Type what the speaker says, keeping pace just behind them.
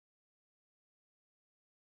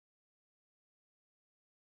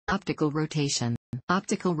Optical rotation.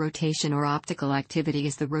 Optical rotation or optical activity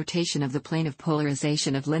is the rotation of the plane of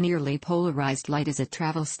polarization of linearly polarized light as it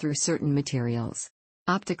travels through certain materials.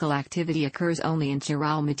 Optical activity occurs only in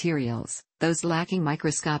chiral materials, those lacking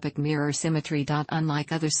microscopic mirror symmetry.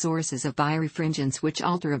 Unlike other sources of birefringence which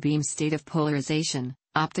alter a beam's state of polarization,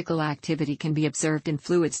 optical activity can be observed in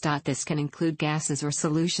fluids. This can include gases or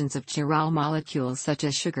solutions of chiral molecules such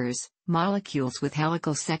as sugars, molecules with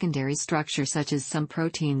helical secondary structure such as some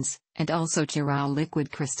proteins, and also chiral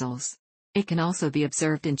liquid crystals. It can also be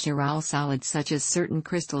observed in chiral solids such as certain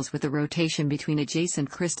crystals with a rotation between adjacent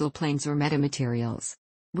crystal planes or metamaterials.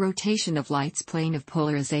 Rotation of light's plane of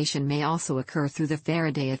polarization may also occur through the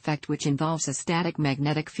Faraday effect, which involves a static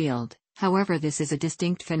magnetic field. However, this is a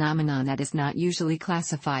distinct phenomenon that is not usually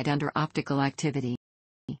classified under optical activity.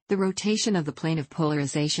 The rotation of the plane of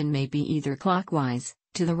polarization may be either clockwise,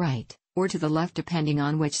 to the right, or to the left depending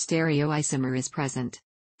on which stereoisomer is present.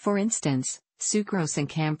 For instance, sucrose and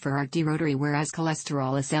camphor are d-rotary whereas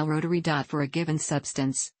cholesterol is l-rotary. For a given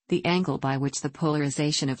substance, the angle by which the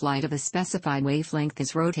polarization of light of a specified wavelength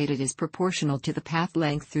is rotated is proportional to the path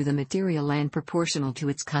length through the material and proportional to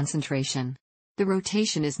its concentration. The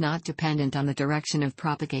rotation is not dependent on the direction of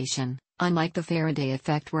propagation, unlike the Faraday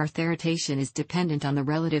effect where rotation is dependent on the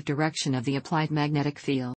relative direction of the applied magnetic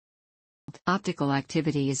field. Optical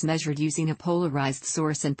activity is measured using a polarized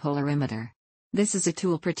source and polarimeter. This is a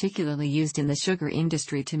tool particularly used in the sugar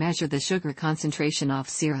industry to measure the sugar concentration of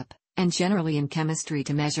syrup, and generally in chemistry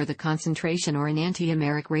to measure the concentration or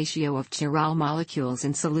enantiomeric ratio of chiral molecules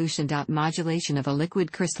in solution. Modulation of a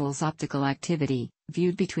liquid crystal's optical activity,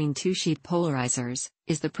 viewed between two sheet polarizers,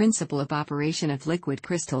 is the principle of operation of liquid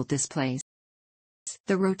crystal displays.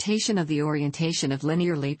 The rotation of the orientation of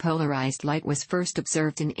linearly polarized light was first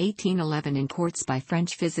observed in 1811 in quartz by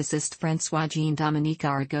French physicist François-Jean Dominique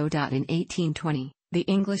Arago. In 1820, the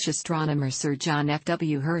English astronomer Sir John F.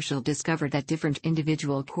 W. Herschel discovered that different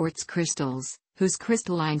individual quartz crystals, whose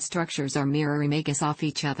crystalline structures are mirror images of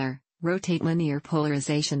each other, rotate linear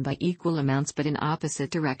polarization by equal amounts but in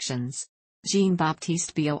opposite directions.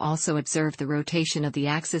 Jean-Baptiste Biot also observed the rotation of the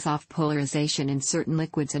axis of polarization in certain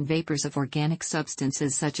liquids and vapors of organic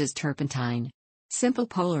substances such as turpentine. Simple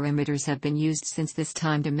polarimeters have been used since this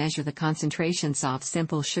time to measure the concentrations of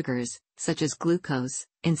simple sugars, such as glucose,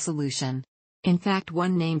 in solution. In fact,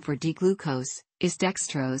 one name for D-glucose is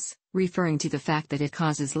dextrose, referring to the fact that it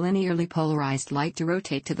causes linearly polarized light to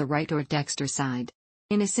rotate to the right or dexter side.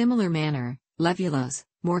 In a similar manner, levulose,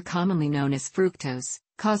 more commonly known as fructose,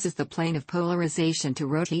 causes the plane of polarization to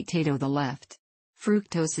rotate to the left.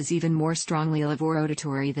 Fructose is even more strongly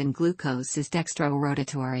levorotatory than glucose is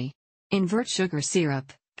dextrorotatory. Invert sugar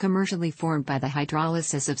syrup, commercially formed by the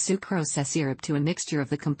hydrolysis of sucrose syrup to a mixture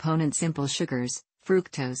of the component simple sugars,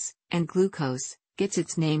 fructose, and glucose, gets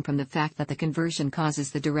its name from the fact that the conversion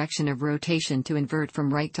causes the direction of rotation to invert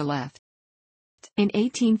from right to left. In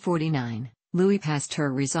 1849, Louis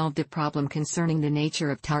Pasteur resolved a problem concerning the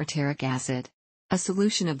nature of tartaric acid. A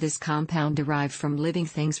solution of this compound derived from living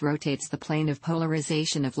things rotates the plane of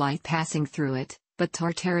polarization of light passing through it, but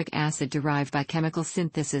tartaric acid derived by chemical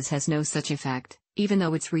synthesis has no such effect, even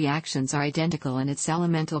though its reactions are identical and its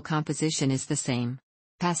elemental composition is the same.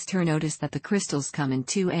 Pasteur noticed that the crystals come in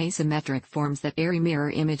two asymmetric forms that are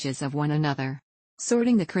mirror images of one another.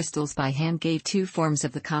 Sorting the crystals by hand gave two forms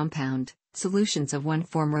of the compound. Solutions of one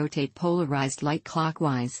form rotate polarized light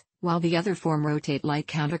clockwise, while the other form rotate light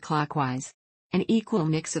counterclockwise. An equal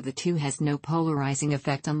mix of the two has no polarizing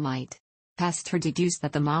effect on light. Pasteur deduced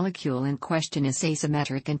that the molecule in question is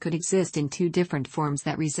asymmetric and could exist in two different forms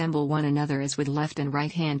that resemble one another as with left and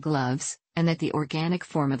right hand gloves, and that the organic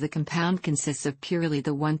form of the compound consists of purely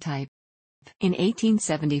the one type. In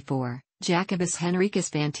 1874, Jacobus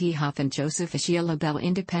Henricus van 't Hoff and Joseph Achille Labelle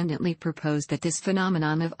independently proposed that this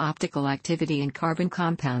phenomenon of optical activity in carbon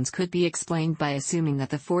compounds could be explained by assuming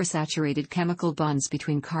that the four saturated chemical bonds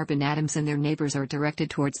between carbon atoms and their neighbors are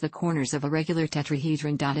directed towards the corners of a regular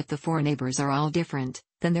tetrahedron. If the four neighbors are all different,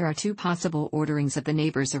 then there are two possible orderings of the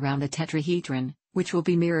neighbors around the tetrahedron, which will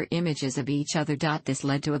be mirror images of each other. This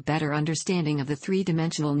led to a better understanding of the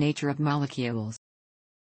three-dimensional nature of molecules.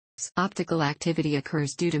 Optical activity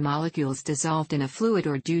occurs due to molecules dissolved in a fluid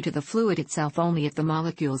or due to the fluid itself only if the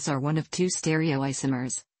molecules are one of two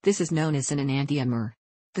stereoisomers. This is known as an enantiomer.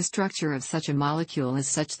 The structure of such a molecule is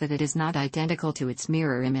such that it is not identical to its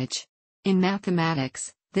mirror image. In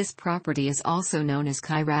mathematics, this property is also known as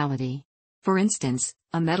chirality. For instance,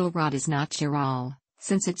 a metal rod is not chiral,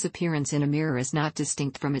 since its appearance in a mirror is not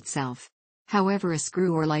distinct from itself. However, a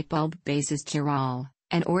screw or light bulb base is chiral.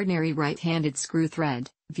 An ordinary right-handed screw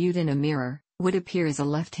thread, viewed in a mirror, would appear as a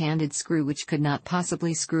left-handed screw which could not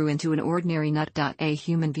possibly screw into an ordinary nut. A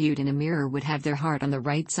human viewed in a mirror would have their heart on the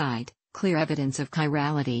right side, clear evidence of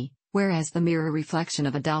chirality, whereas the mirror reflection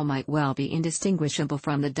of a doll might well be indistinguishable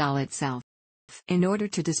from the doll itself. In order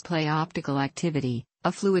to display optical activity,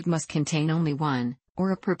 a fluid must contain only one,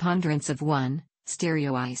 or a preponderance of one,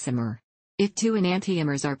 stereoisomer. If two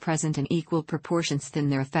enantiomers are present in equal proportions, then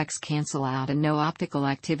their effects cancel out and no optical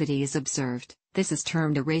activity is observed. This is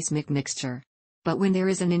termed a racemic mixture. But when there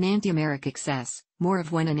is an enantiomeric excess, more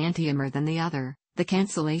of one enantiomer than the other, the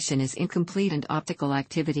cancellation is incomplete and optical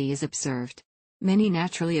activity is observed. Many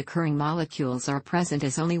naturally occurring molecules are present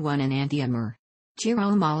as only one enantiomer.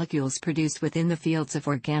 Chiral molecules produced within the fields of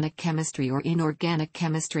organic chemistry or inorganic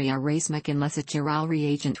chemistry are racemic unless a chiral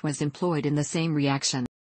reagent was employed in the same reaction.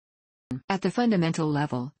 At the fundamental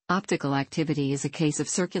level, optical activity is a case of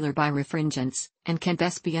circular birefringence, and can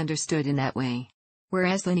best be understood in that way.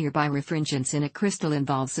 Whereas linear birefringence in a crystal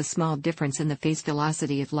involves a small difference in the phase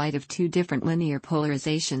velocity of light of two different linear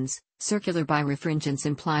polarizations, circular birefringence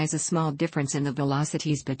implies a small difference in the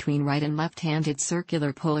velocities between right and left-handed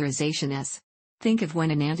circular polarizations. Think of one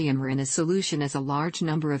enantiomer in a solution as a large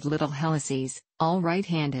number of little helices, all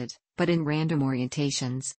right-handed, but in random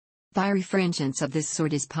orientations. Birefringence of this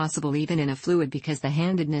sort is possible even in a fluid because the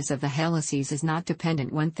handedness of the helices is not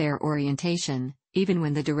dependent on their orientation. Even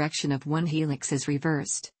when the direction of one helix is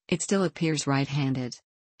reversed, it still appears right-handed.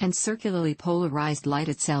 And circularly polarized light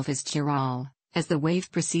itself is chiral. As the wave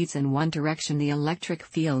proceeds in one direction, the electric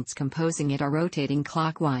fields composing it are rotating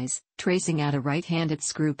clockwise, tracing out a right-handed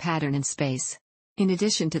screw pattern in space. In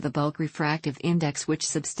addition to the bulk refractive index, which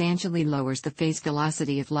substantially lowers the phase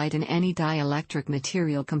velocity of light in any dielectric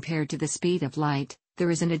material compared to the speed of light,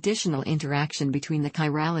 there is an additional interaction between the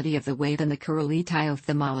chirality of the wave and the chirality of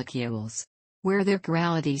the molecules. Where their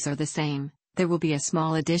chiralities are the same, there will be a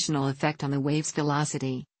small additional effect on the wave's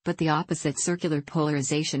velocity, but the opposite circular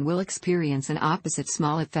polarization will experience an opposite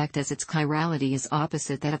small effect as its chirality is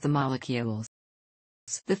opposite that of the molecules.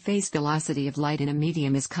 The phase velocity of light in a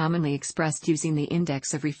medium is commonly expressed using the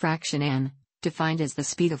index of refraction n, defined as the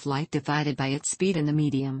speed of light divided by its speed in the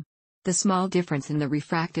medium. The small difference in the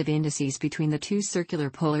refractive indices between the two circular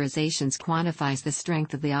polarizations quantifies the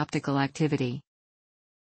strength of the optical activity.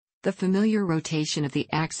 The familiar rotation of the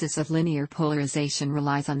axis of linear polarization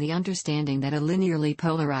relies on the understanding that a linearly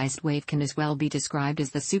polarized wave can as well be described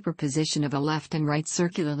as the superposition of a left and right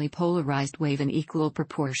circularly polarized wave in equal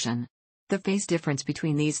proportion. The phase difference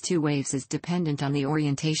between these two waves is dependent on the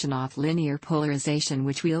orientation of linear polarization,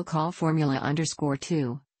 which we'll call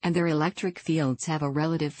formula_2, and their electric fields have a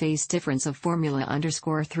relative phase difference of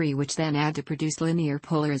formula_3, which then add to produce linear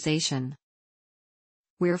polarization.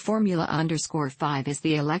 Where formula_5 is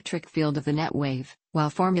the electric field of the net wave, while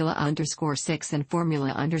formula_6 and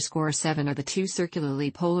formula_7 are the two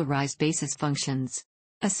circularly polarized basis functions.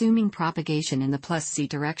 Assuming propagation in the +c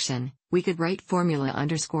direction, we could write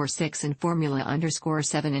formula_6 and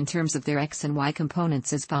formula_7 in terms of their x and y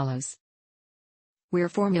components as follows. Where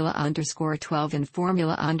formula_12 and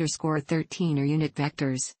formula_13 are unit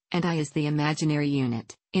vectors, and I is the imaginary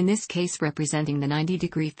unit, in this case representing the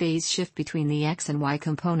 90-degree phase shift between the x and y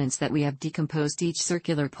components that we have decomposed each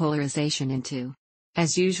circular polarization into.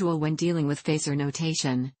 As usual when dealing with phasor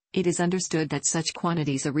notation, it is understood that such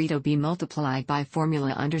quantities are be multiplied by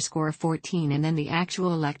formula_14, and then the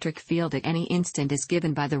actual electric field at any instant is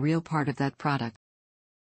given by the real part of that product.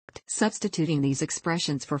 Substituting these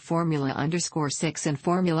expressions for formula_6 and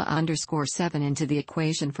formula_7 into the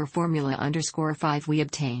equation for formula_5, we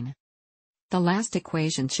obtain. The last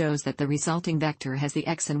equation shows that the resulting vector has the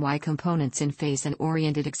x and y components in phase and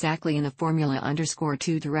oriented exactly in the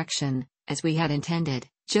formula_2 direction, as we had intended,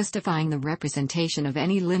 justifying the representation of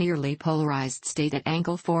any linearly polarized state at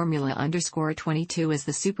angle formula_22 as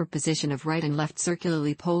the superposition of right and left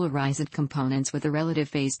circularly polarized components with a relative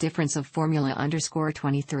phase difference of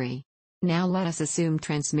formula_23. Now let us assume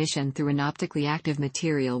transmission through an optically active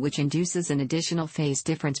material which induces an additional phase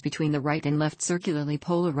difference between the right and left circularly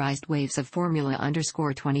polarized waves of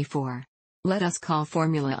formula_24. Let us call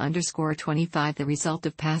formula_25 the result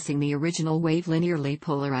of passing the original wave linearly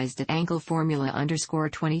polarized at angle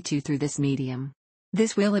formula_22 through this medium.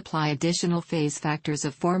 This will apply additional phase factors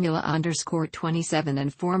of formula_27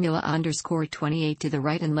 and formula_28 to the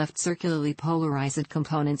right and left circularly polarized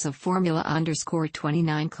components of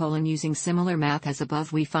formula_29. Using similar math as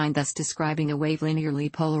above, we find thus describing a wave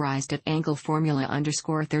linearly polarized at angle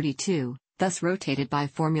formula_32, thus rotated by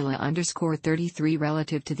formula_33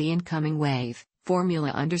 relative to the incoming wave,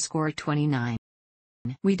 formula_29.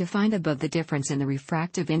 We define above the difference in the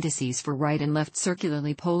refractive indices for right and left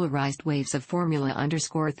circularly polarized waves of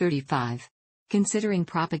formula_35. Considering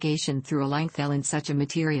propagation through a length L in such a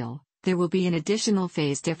material, there will be an additional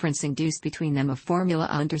phase difference induced between them of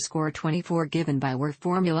formula_24 given by where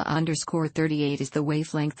formula_38 is the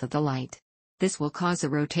wavelength of the light. This will cause a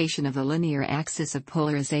rotation of the linear axis of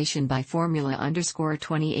polarization by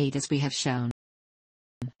formula_28 as we have shown.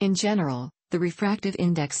 In general, the refractive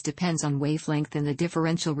index depends on wavelength and the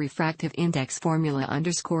differential refractive index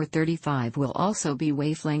formula_35 will also be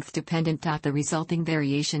wavelength dependent. The resulting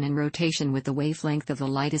variation in rotation with the wavelength of the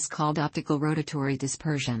light is called optical rotatory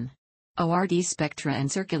dispersion. ORD spectra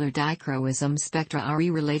and circular dichroism spectra are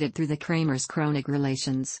related through the Kramers-Kronig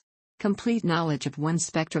relations. Complete knowledge of one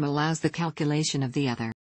spectrum allows the calculation of the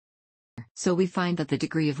other. So we find that the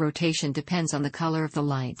degree of rotation depends on the color of the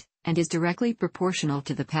light, and is directly proportional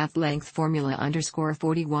to the path length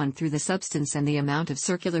formula_41 through the substance and the amount of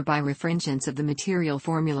circular birefringence of the material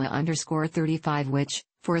formula_35 which,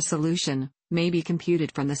 for a solution, may be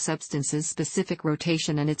computed from the substance's specific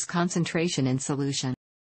rotation and its concentration in solution.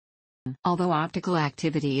 Although optical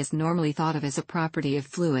activity is normally thought of as a property of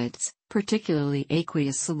fluids, particularly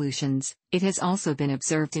aqueous solutions, it has also been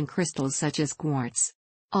observed in crystals such as quartz.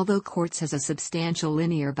 Although quartz has a substantial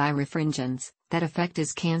linear birefringence, that effect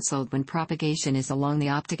is cancelled when propagation is along the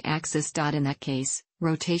optic axis. In that case,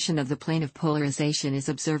 rotation of the plane of polarization is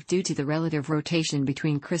observed due to the relative rotation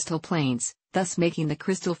between crystal planes, thus making the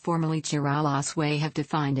crystal formally chiral as we have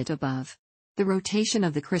defined it above. The rotation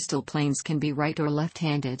of the crystal planes can be right or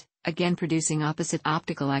left-handed, again producing opposite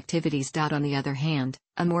optical activities. On the other hand,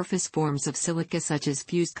 amorphous forms of silica such as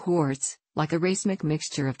fused quartz, like a racemic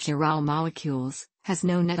mixture of chiral molecules, has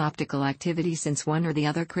no net optical activity since one or the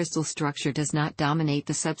other crystal structure does not dominate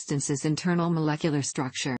the substance's internal molecular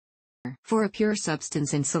structure. For a pure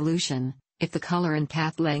substance in solution, if the color and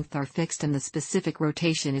path length are fixed and the specific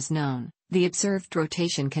rotation is known, the observed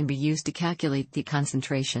rotation can be used to calculate the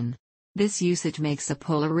concentration. This usage makes a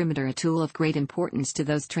polarimeter a tool of great importance to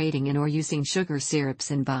those trading in or using sugar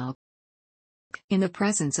syrups in bulk. In the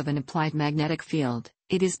presence of an applied magnetic field,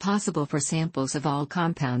 it is possible for samples of all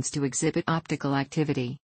compounds to exhibit optical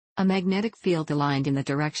activity. A magnetic field aligned in the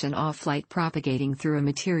direction of light propagating through a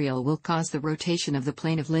material will cause the rotation of the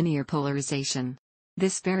plane of linear polarization.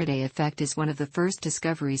 This Faraday effect is one of the first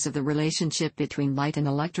discoveries of the relationship between light and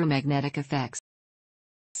electromagnetic effects.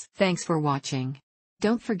 Thanks for watching.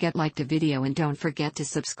 Don't forget to like the video and don't forget to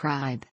subscribe.